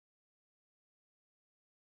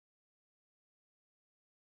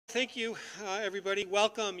Thank you, everybody.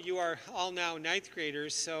 Welcome. You are all now ninth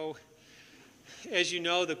graders. So, as you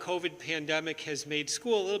know, the COVID pandemic has made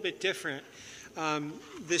school a little bit different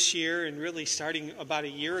this year and really starting about a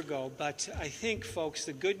year ago. But I think, folks,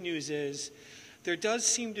 the good news is there does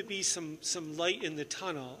seem to be some light in the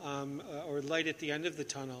tunnel, or light at the end of the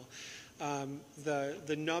tunnel.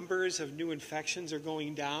 The numbers of new infections are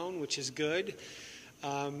going down, which is good.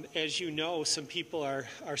 As you know, some people are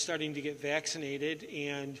starting to get vaccinated,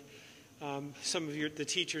 and some of the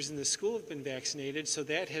teachers in the school have been vaccinated, so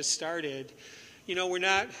that has started. You know, we're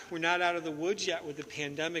not out of the woods yet with the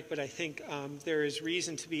pandemic, but I think there is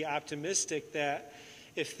reason to be optimistic that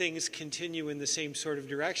if things continue in the same sort of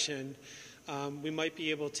direction, we might be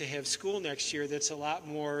able to have school next year that's a lot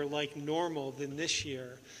more like normal than this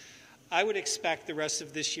year. I would expect the rest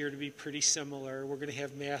of this year to be pretty similar. We're going to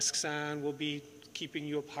have masks on. We'll be keeping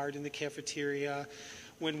you apart in the cafeteria.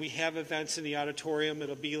 When we have events in the auditorium,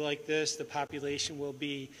 it'll be like this. The population will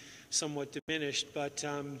be somewhat diminished, but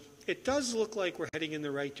it does look like we're heading in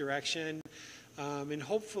the right direction. And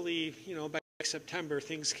hopefully, you know, by next September,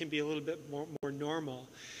 things can be a little bit more normal.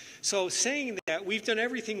 So saying that, we've done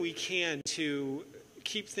everything we can to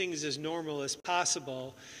keep things as normal as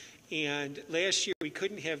possible. And last year, we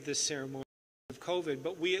couldn't have this ceremony of COVID,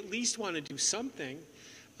 but we at least want to do something.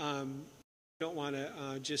 Don't want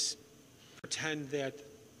to just pretend that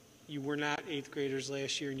you were not 8th graders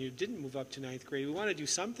last year and you didn't move up to 9th grade. We want to do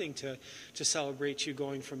something to celebrate you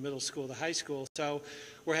going from middle school to high school. So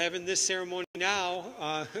we're having this ceremony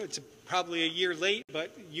now. It's probably a year late,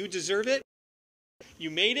 but you deserve it.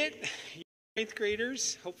 You made it. You're 9th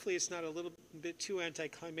graders. Hopefully it's not a little bit too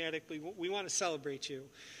anticlimactic, but we want to celebrate you.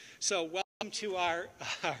 So welcome to our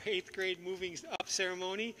 8th grade moving up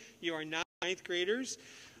ceremony. You are now 9th graders.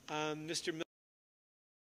 Mr. Miller,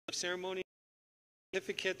 ceremony,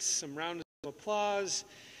 certificates, some rounds of applause,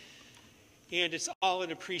 and it's all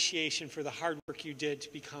in appreciation for the hard work you did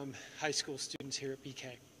to become high school students here at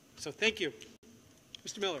BK. So thank you.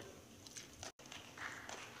 Mr. Miller.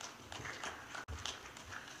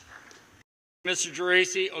 Mr.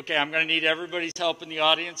 Geraci, okay, I'm going to need everybody's help in the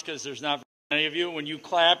audience because there's not very many of you. When you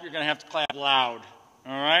clap, you're going to have to clap loud,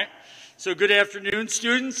 all right? So good afternoon,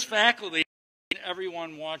 students, faculty, and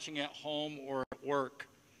everyone watching at home or at work.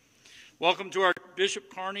 Welcome to our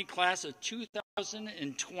Bishop Kearney class of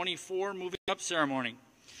 2024 moving up ceremony.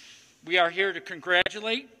 We are here to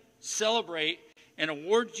congratulate, celebrate, and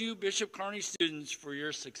award you Bishop Kearney students for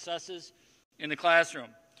your successes in the classroom.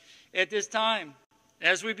 At this time,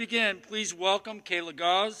 as we begin, please welcome Kayla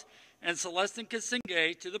Gauze and Celestin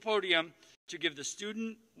Kasinge to the podium to give the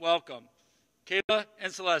student welcome. Kayla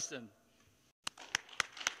and Celestin.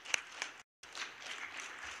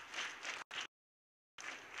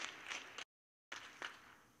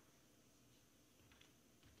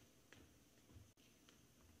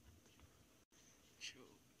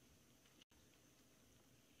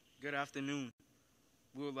 Good afternoon.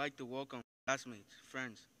 We would like to welcome classmates,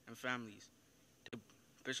 friends, and families to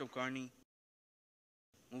Bishop Kearney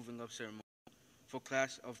moving up ceremony for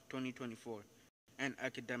class of 2024 and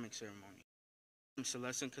academic ceremony. I'm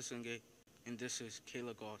Celestin Kasinge, and this is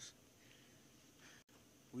Kayla Gauze.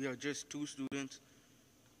 We are just two students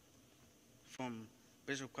from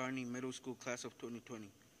Bishop Kearney Middle School class of 2020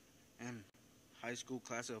 and high school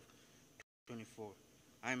class of 2024.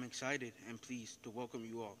 I am excited and pleased to welcome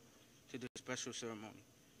you all to this special ceremony.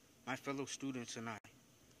 My fellow students and I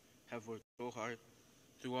have worked so hard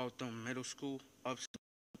throughout the middle school up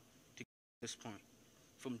to this point.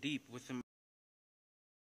 From deep within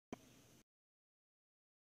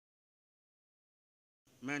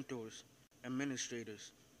mentors,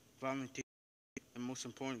 administrators, volunteers, and most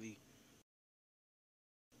importantly,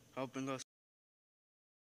 helping us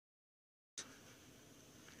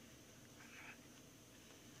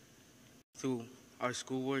through our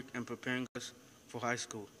schoolwork and preparing us for high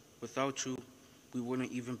school. Without you, we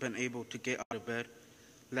wouldn't even been able to get out of bed,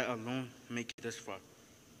 let alone make it this far.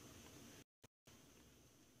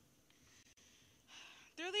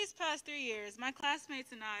 Through these past 3 years, my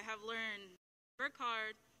classmates and I have learned to work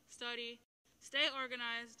hard, study, stay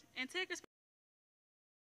organized, and take responsibility.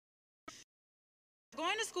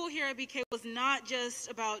 Going to school here at BK was not just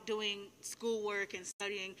about doing schoolwork and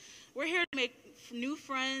studying. We're here to make new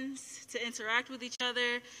friends, to interact with each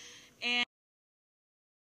other, and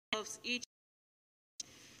each.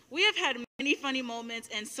 We have had many funny moments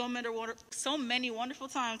and so many wonderful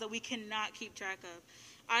times that we cannot keep track of.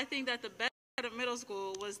 I think that the best part of middle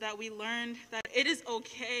school was that we learned that it is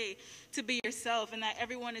okay to be yourself and that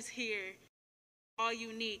everyone is here, all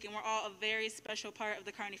unique, and we're all a very special part of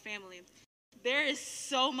the Kearney family. there is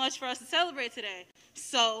so much for us to celebrate today.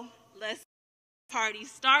 So let's get the party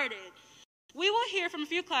started. We will hear from a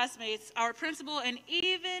few classmates, our principal, and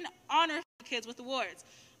even honor a few kids with awards.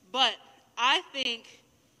 But I think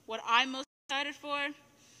what I'm most excited for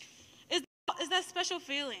is that special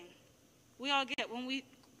feeling we all get when we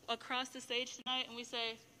across the stage tonight and we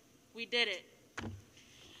say, we did it.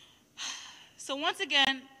 So once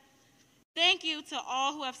again, thank you to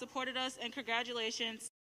all who have supported us, and congratulations,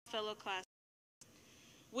 fellow classmates.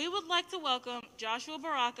 We would like to welcome Joshua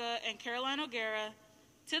Baraka and Caroline O'Gara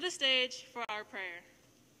to the stage for our prayer.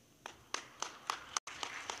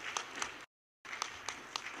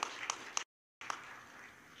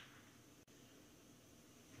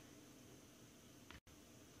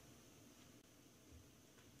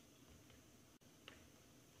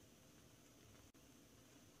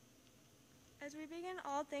 As we begin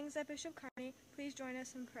all things at Bishop Kearney, please join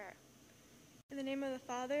us in prayer. In the name of the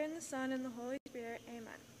Father, and the Son, and the Holy Spirit, amen.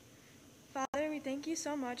 Father, we thank you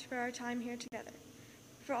so much for our time here together,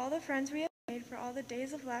 for all the friends we have made, for all the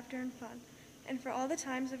days of laughter and fun, and for all the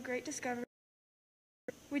times of great discovery.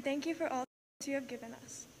 We thank you for all the you have given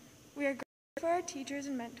us. We are grateful for our teachers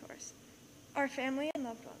and mentors, our family and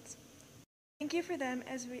loved ones. Thank you for them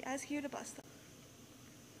as we ask you to bless them.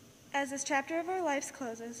 As this chapter of our lives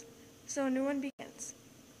closes, so a new one begins.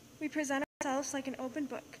 We present ourselves like an open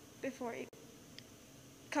book before you.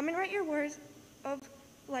 Come and write your words of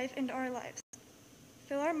life into our lives.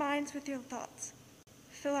 Fill our minds with your thoughts.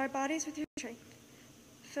 Fill our bodies with your strength.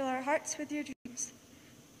 Fill our hearts with your dreams,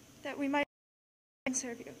 that we might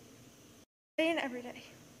serve you, day and every day.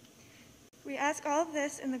 We ask all of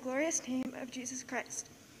this in the glorious name of Jesus Christ.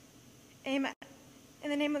 Amen. In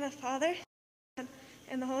the name of the Father, Son,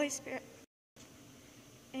 and the Holy Spirit.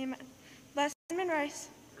 Amen. Bless Edmund Rice.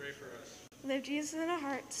 Pray for us. Live Jesus in our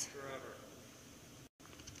hearts. Forever.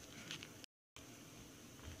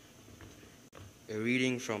 A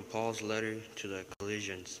reading from Paul's letter to the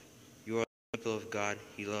Colossians. You are the people of God.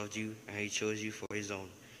 He loved you, and he chose you for his own.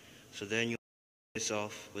 So then you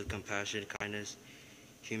yourself with compassion, kindness,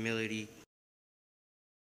 humility,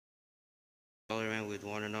 tolerant with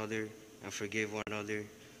one another, and forgive one another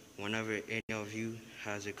whenever any of you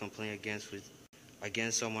has a complaint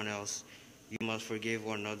against someone else. You must forgive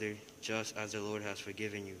one another, just as the Lord has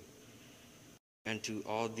forgiven you. And to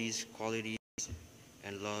all these qualities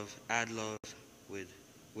and love, add love, with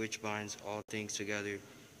which binds all things together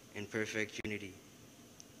in perfect unity.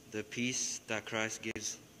 The peace that Christ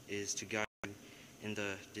gives is to guide you in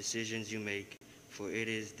the decisions you make, for it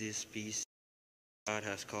is this peace God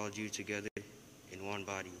has called you together in one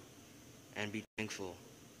body. And be thankful.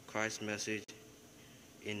 Christ's message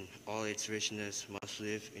in all its richness must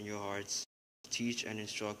live in your hearts. Teach and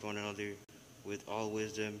instruct one another with all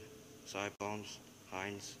wisdom, psalms,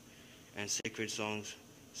 hymns, and sacred songs.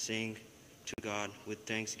 Sing to God with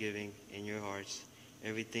thanksgiving in your hearts.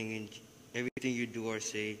 Everything you do or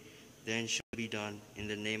say then shall be done in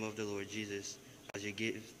the name of the Lord Jesus, as you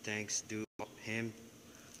give thanks to him,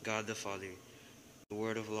 God the Father. The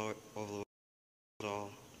word of Lord all.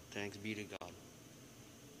 Thanks be to God.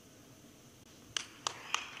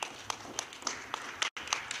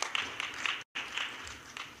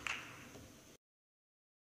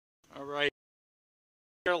 All right.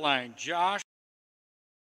 Caroline, Josh.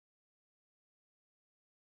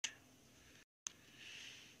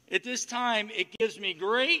 At this time, it gives me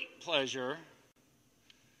great pleasure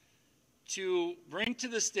to bring to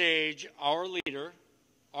the stage our leader,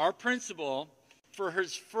 our principal, for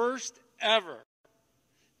his first ever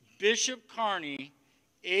Bishop Kearney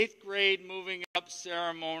 8th grade moving up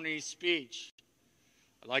ceremony speech.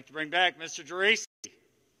 I'd like to bring back Mr. Geraci.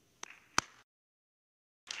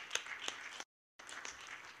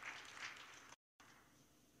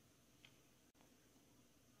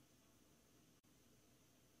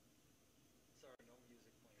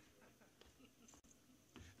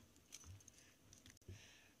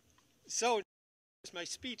 So, my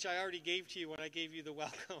speech I already gave to you when I gave you the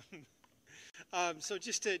welcome. So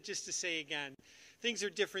just to say again, things are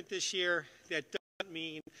different this year. That doesn't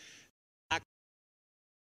mean I've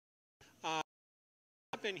not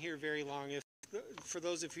been here very long. For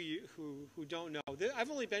those of you who don't know,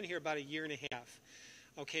 I've only been here about a year and a half.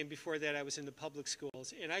 Okay, and before that I was in the public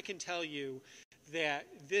schools, and I can tell you that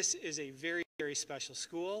this is a very, very special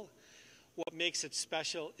school. What makes it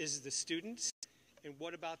special is the students. And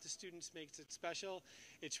what about the students makes it special?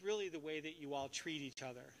 It's really the way that you all treat each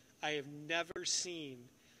other. I have never seen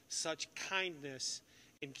such kindness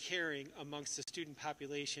and caring amongst the student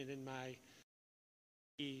population in my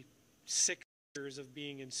 6 years of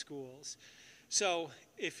being in schools. So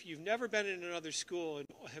if you've never been in another school and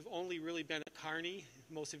have only really been at Kearney,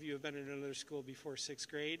 most of you have been in another school before 6th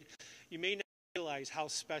grade, you may not realize how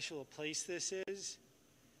special a place this is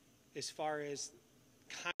as far as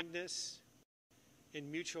kindness and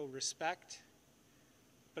mutual respect.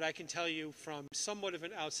 But I can tell you from somewhat of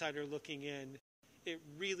an outsider looking in, it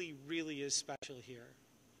really, really is special here.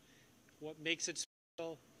 What makes it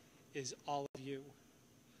special is all of you.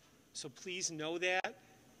 So please know that.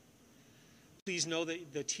 Please know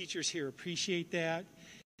that the teachers here appreciate that.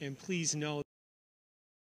 And please know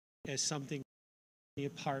that as something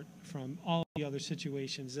apart from all the other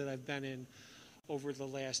situations that I've been in over the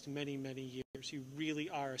last many, many years. You really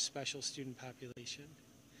are a special student population.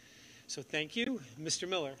 So thank you. Mr.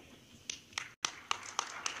 Miller.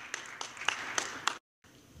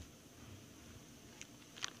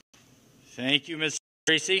 Thank you, Mr.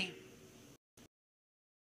 Tracy.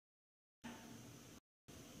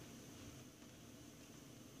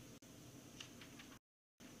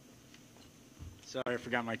 Sorry, I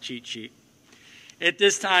forgot my cheat sheet. At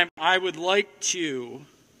this time, I would like to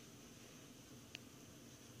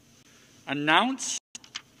announce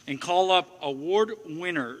and call up award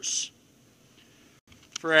winners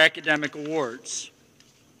for academic awards.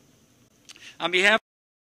 On behalf of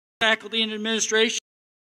the faculty and administration,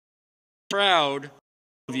 I'm proud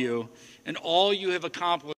of you and all you have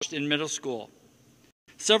accomplished in middle school.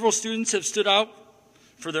 Several students have stood out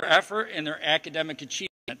for their effort and their academic achievement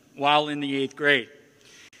while in the 8th grade.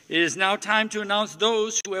 It is now time to announce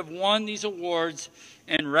those who have won these awards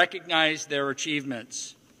and recognize their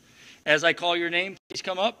achievements. As I call your name, please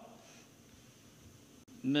come up.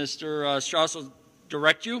 Mr. Strauss will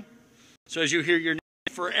direct you. So as you hear your name,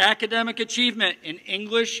 for academic achievement in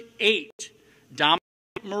English 8, Dominic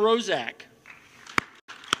Morozak.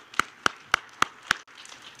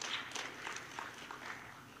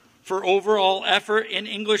 For overall effort in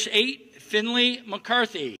English 8, Finley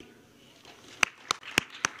McCarthy.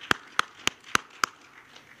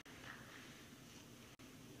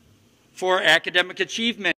 For academic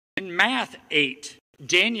achievement in Math 8,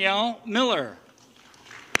 Danielle Miller.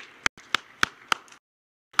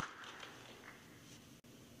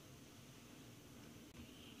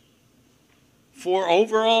 For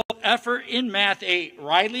overall effort in Math 8,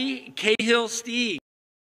 Riley Cahill-Steeg.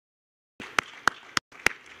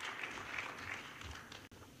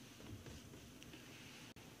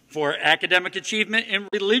 For academic achievement in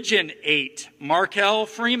Religion 8, Markel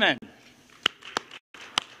Freeman.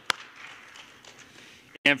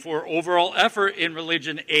 And for overall effort in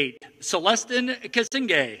Religion 8, Celestin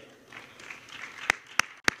Kasinge.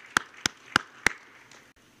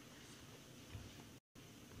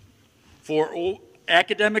 For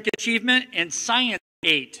academic achievement in Science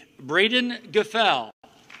 8, Braden Gaffel.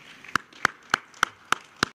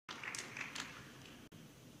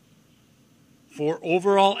 For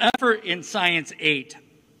overall effort in Science 8,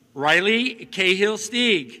 Riley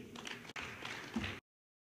Cahill-Steeg.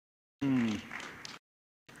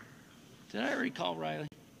 Did I recall Riley?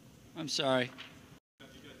 I'm sorry.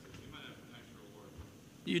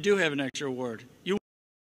 You do have an extra award. You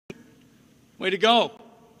way to go.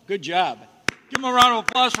 Good job. Give him a round of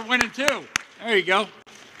applause for winning too. There you go.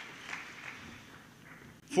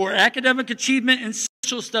 For academic achievement in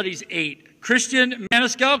Social Studies 8, Christian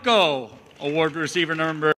Maniscalco, award receiver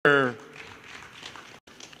number.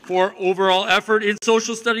 For overall effort in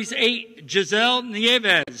Social Studies 8, Giselle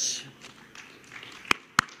Nieves.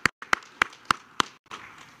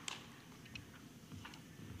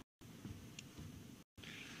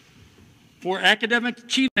 For academic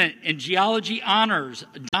achievement in Geology Honors,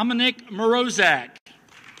 Dominic Morozak.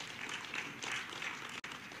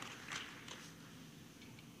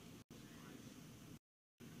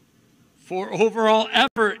 For overall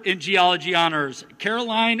effort in Geology Honors,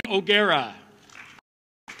 Caroline O'Gara.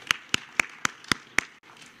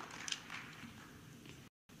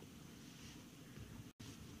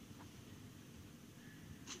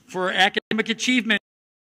 For academic achievement,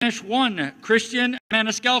 Spanish 1, Christian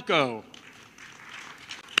Maniscalco.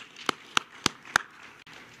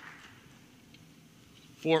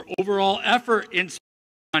 For overall effort in Spanish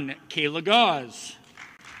 1, Kayla Gauze.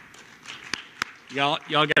 Y'all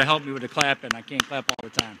got to help me with the clapping. I can't clap all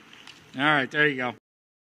the time. All right, there you go.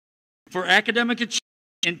 For academic achievement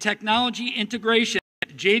in technology integration,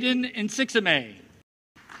 Jaden Insixame.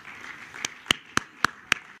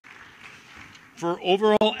 For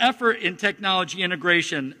overall effort in technology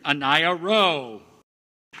integration, Anaya Rowe.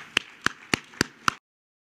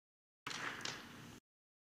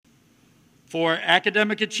 For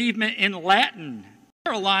academic achievement in Latin,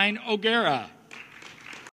 Caroline O'Gara.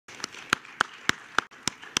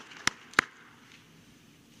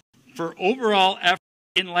 For overall effort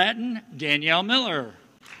in Latin, Danielle Miller.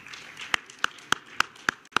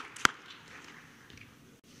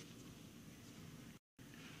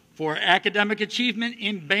 For academic achievement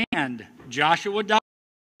in band, Joshua Dow.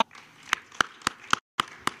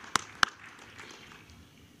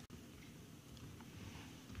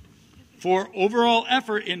 For overall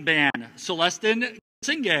effort in band, Celestin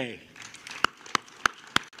Singay.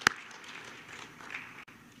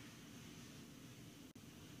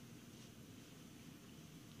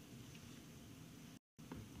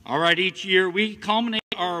 All right, each year we culminate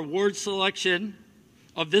our award selection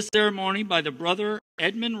of this ceremony by the Brother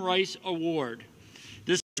Edmund Rice Award.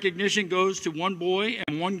 This recognition goes to one boy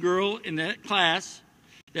and one girl in that class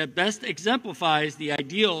that best exemplifies the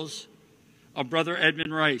ideals of Brother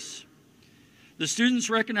Edmund Rice. The students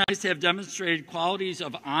recognized have demonstrated qualities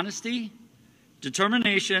of honesty,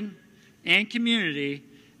 determination, and community,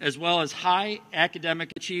 as well as high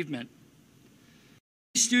academic achievement.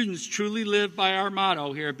 These students truly live by our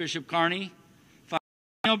motto here at Bishop Kearney,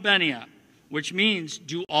 Facinio Benia, which means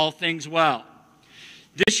do all things well.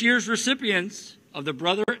 This year's recipients of the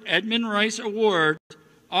Brother Edmund Rice Award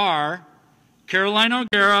are Caroline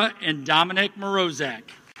O'Gara and Dominic Morozak.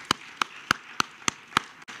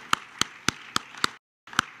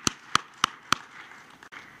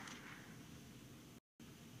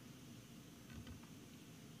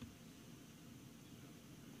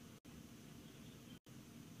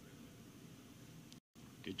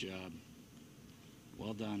 Good job.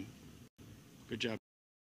 Well done. Good job.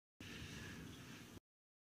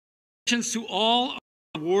 Congratulations to all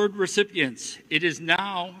award recipients. It is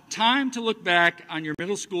now time to look back on your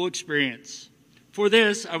middle school experience. For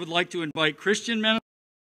this, I would like to invite Christian Menno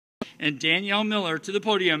and Danielle Miller to the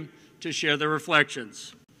podium to share their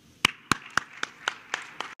reflections.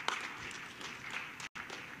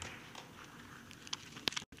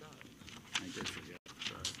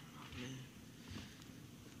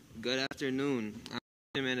 Good afternoon. I'm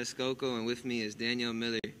Christian Maniscoco, and with me is Danielle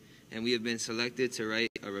Miller, and we have been selected to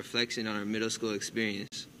write a reflection on our middle school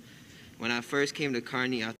experience. When I first came to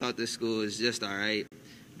Kearney, I thought the school was just all right,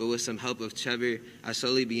 but with some help of Trevor, I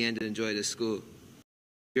slowly began to enjoy the school. If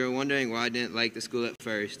you're wondering why I didn't like the school at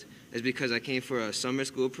first, it's because I came for a summer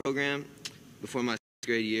school program before my 6th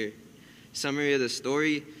grade year. Summary of the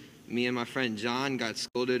story, me and my friend John got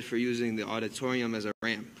scolded for using the auditorium as a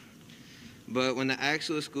ramp. But when the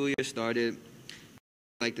actual school year started,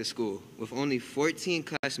 I liked the school. With only 14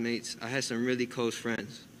 classmates, I had some really close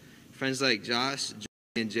friends. Friends like Josh,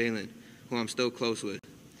 Joey, and Jalen, who I'm still close with.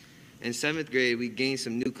 In 7th grade, we gained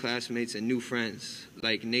some new classmates and new friends,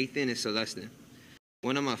 like Nathan and Celestin.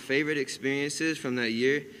 One of my favorite experiences from that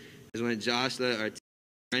year is when Josh let our teacher,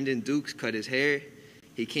 Brendan Dukes, cut his hair.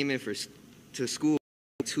 He came in to school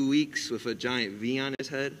for 2 weeks with a giant V on his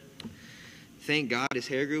head. Thank God his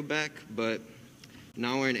hair grew back, but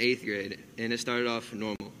now we're in 8th grade, and it started off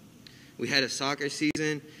normal. We had a soccer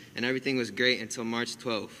season, and everything was great until March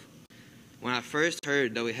 12th. When I first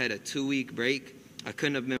heard that we had a 2-week break, I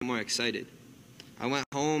couldn't have been more excited. I went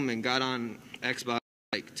home and got on Xbox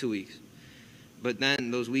for like 2 weeks. But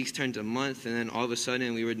then those weeks turned to months, and then all of a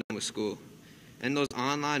sudden we were done with school. In those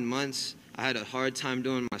online months, I had a hard time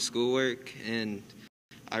doing my schoolwork, and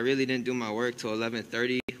I really didn't do my work till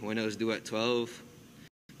 11:30 when it was due at 12.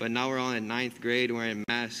 But now we're all in 9th grade wearing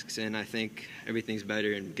masks, and I think everything's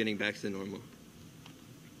better and getting back to normal.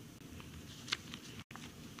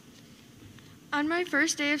 On my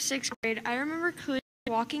first day of 6th grade, I remember clearly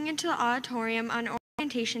walking into the auditorium on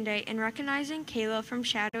orientation day and recognizing Kayla from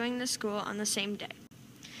shadowing the school on the same day.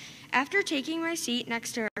 After taking my seat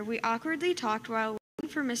next to her, we awkwardly talked while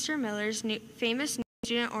waiting for Mr. Miller's famous new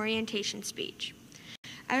student orientation speech.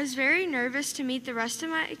 I was very nervous to meet the rest of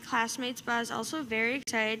my classmates, but I was also very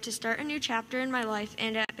excited to start a new chapter in my life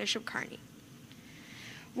and at Bishop Kearney.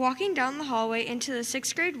 Walking down the hallway into the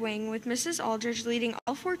 6th grade wing with Mrs. Aldridge leading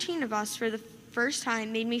all 14 of us for the first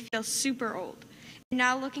time made me feel super old. And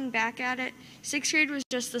now looking back at it, 6th grade was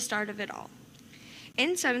just the start of it all.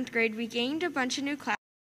 In 7th grade, we gained a bunch of new classes.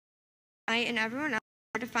 I and everyone else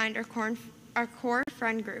had to find our core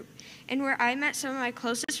friend group, and where I met some of my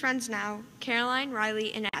closest friends now, Caroline,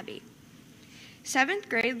 Riley, and Abby. 7th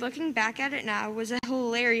grade, looking back at it now, was a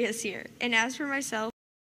hilarious year, and as for myself,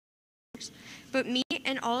 but me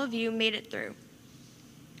and all of you made it through.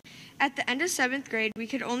 At the end of 7th grade, we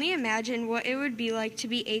could only imagine what it would be like to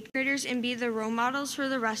be 8th graders and be the role models for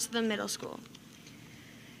the rest of the middle school.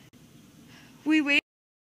 We waited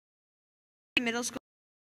middle school.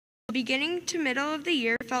 The beginning to middle of the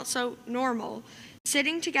year felt so normal,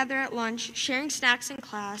 sitting together at lunch, sharing snacks in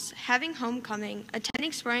class, having homecoming,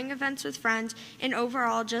 attending sporting events with friends, and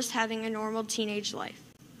overall just having a normal teenage life.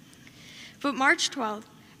 But March 12th,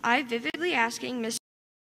 I vividly asking Mr.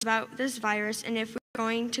 about this virus and if we were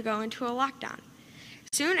going to go into a lockdown.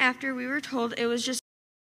 Soon after, we were told it was just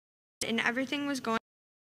and everything was going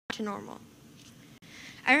to normal.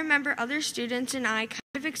 I remember other students and I kind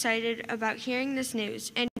of excited about hearing this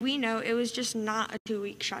news, and we know it was just not a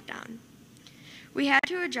 2-week shutdown. We had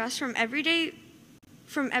to adjust from everyday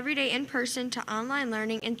in person to online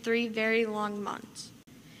learning in 3 very long months.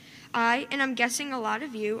 I, and I'm guessing a lot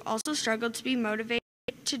of you, also struggled to be motivated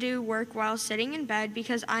to do work while sitting in bed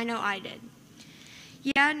because I know I did.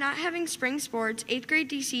 Yeah, not having spring sports, 8th grade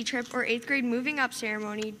DC trip, or 8th grade moving up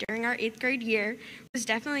ceremony during our 8th grade year was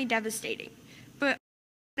definitely devastating. But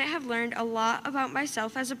I have learned a lot about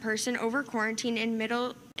myself as a person over quarantine in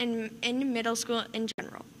middle school in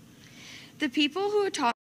general. The people who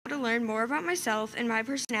taught me to learn more about myself and my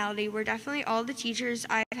personality were definitely all the teachers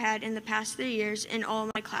I've had in the past 3 years and all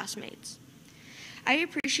my classmates. I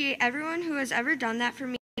appreciate everyone who has ever done that for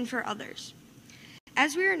me and for others.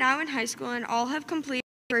 As we are now in high school and all have completed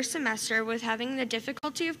the first semester with having the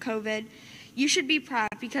difficulty of COVID, you should be proud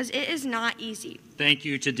because it is not easy. Thank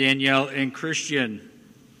you to Danielle and Christian.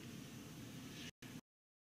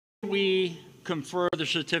 Before we confer the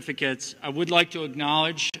certificates, I would like to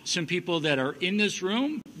acknowledge some people that are in this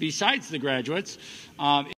room besides the graduates.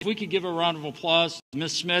 If we could give a round of applause to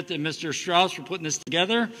Ms. Smith and Mr. Strauss for putting this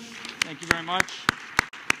together. Thank you very much.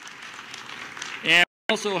 And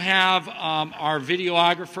we also have our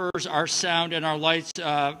videographers, our sound, and our lights.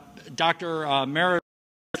 Dr. Merritt,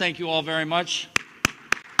 thank you all very much.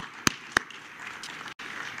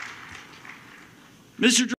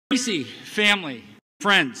 Mr. Tracy, family,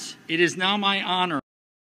 friends, it is now my honor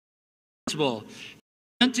to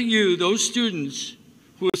present to you those students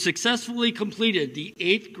who have successfully completed the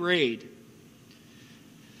 8th grade.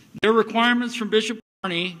 Their requirements from Bishop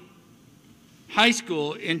Kearney High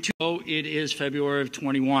School until it is February of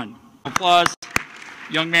 21. Applause.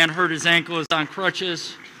 Young man hurt his ankle, is on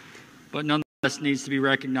crutches, but nonetheless needs to be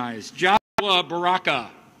recognized. Joshua Baraka.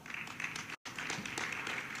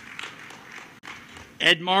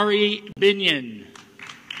 Edmari Binion.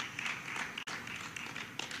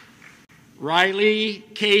 Riley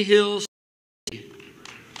Cahill.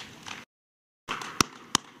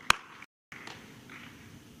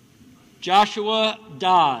 Joshua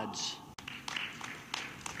Dodds.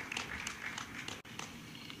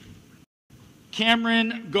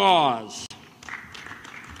 Cameron Gauze.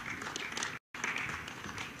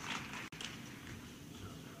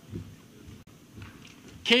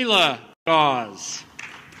 Kayla Gauze.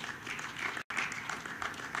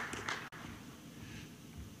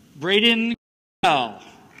 Braden Bell.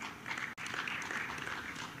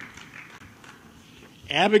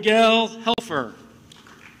 Abigail Helfer.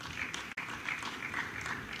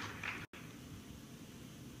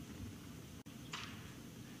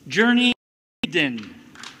 Journey Eden.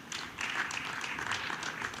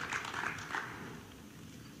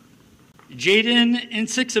 Jaden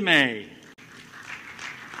Insixame.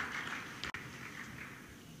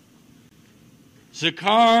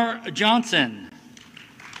 Zakar Johnson.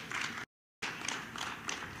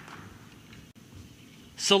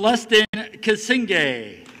 Celestin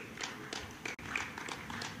Kasinge.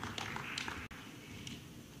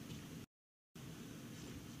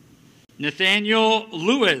 Nathaniel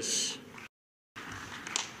Lewis.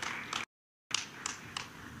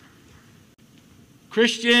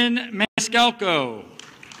 Christian Maniscalco.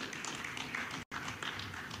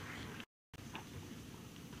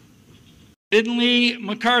 Finley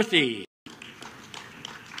McCarthy.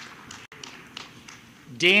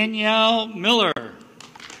 Danielle Miller.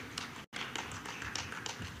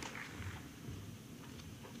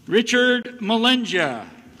 Richard Malenja.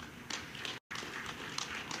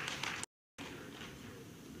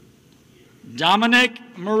 Dominic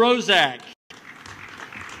Morozak.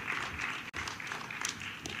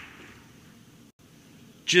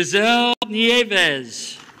 Giselle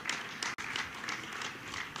Nieves.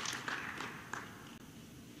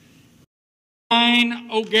 Ryan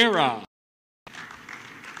O'Gara.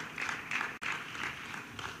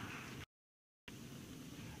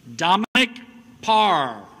 Dominic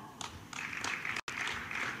Parr.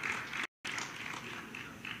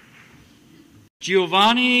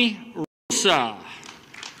 Giovanni Rosa.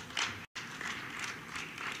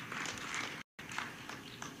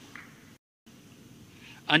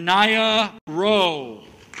 Anaya Rowe.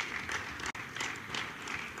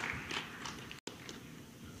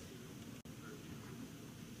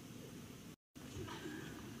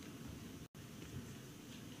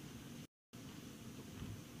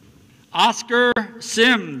 Oscar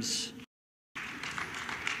Sims.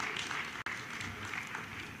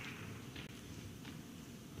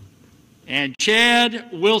 And Chad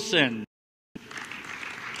Wilson.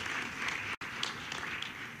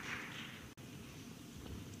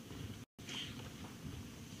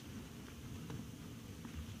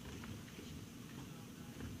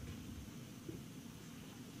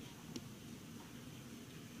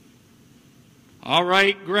 All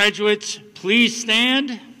right, graduates, please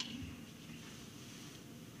stand.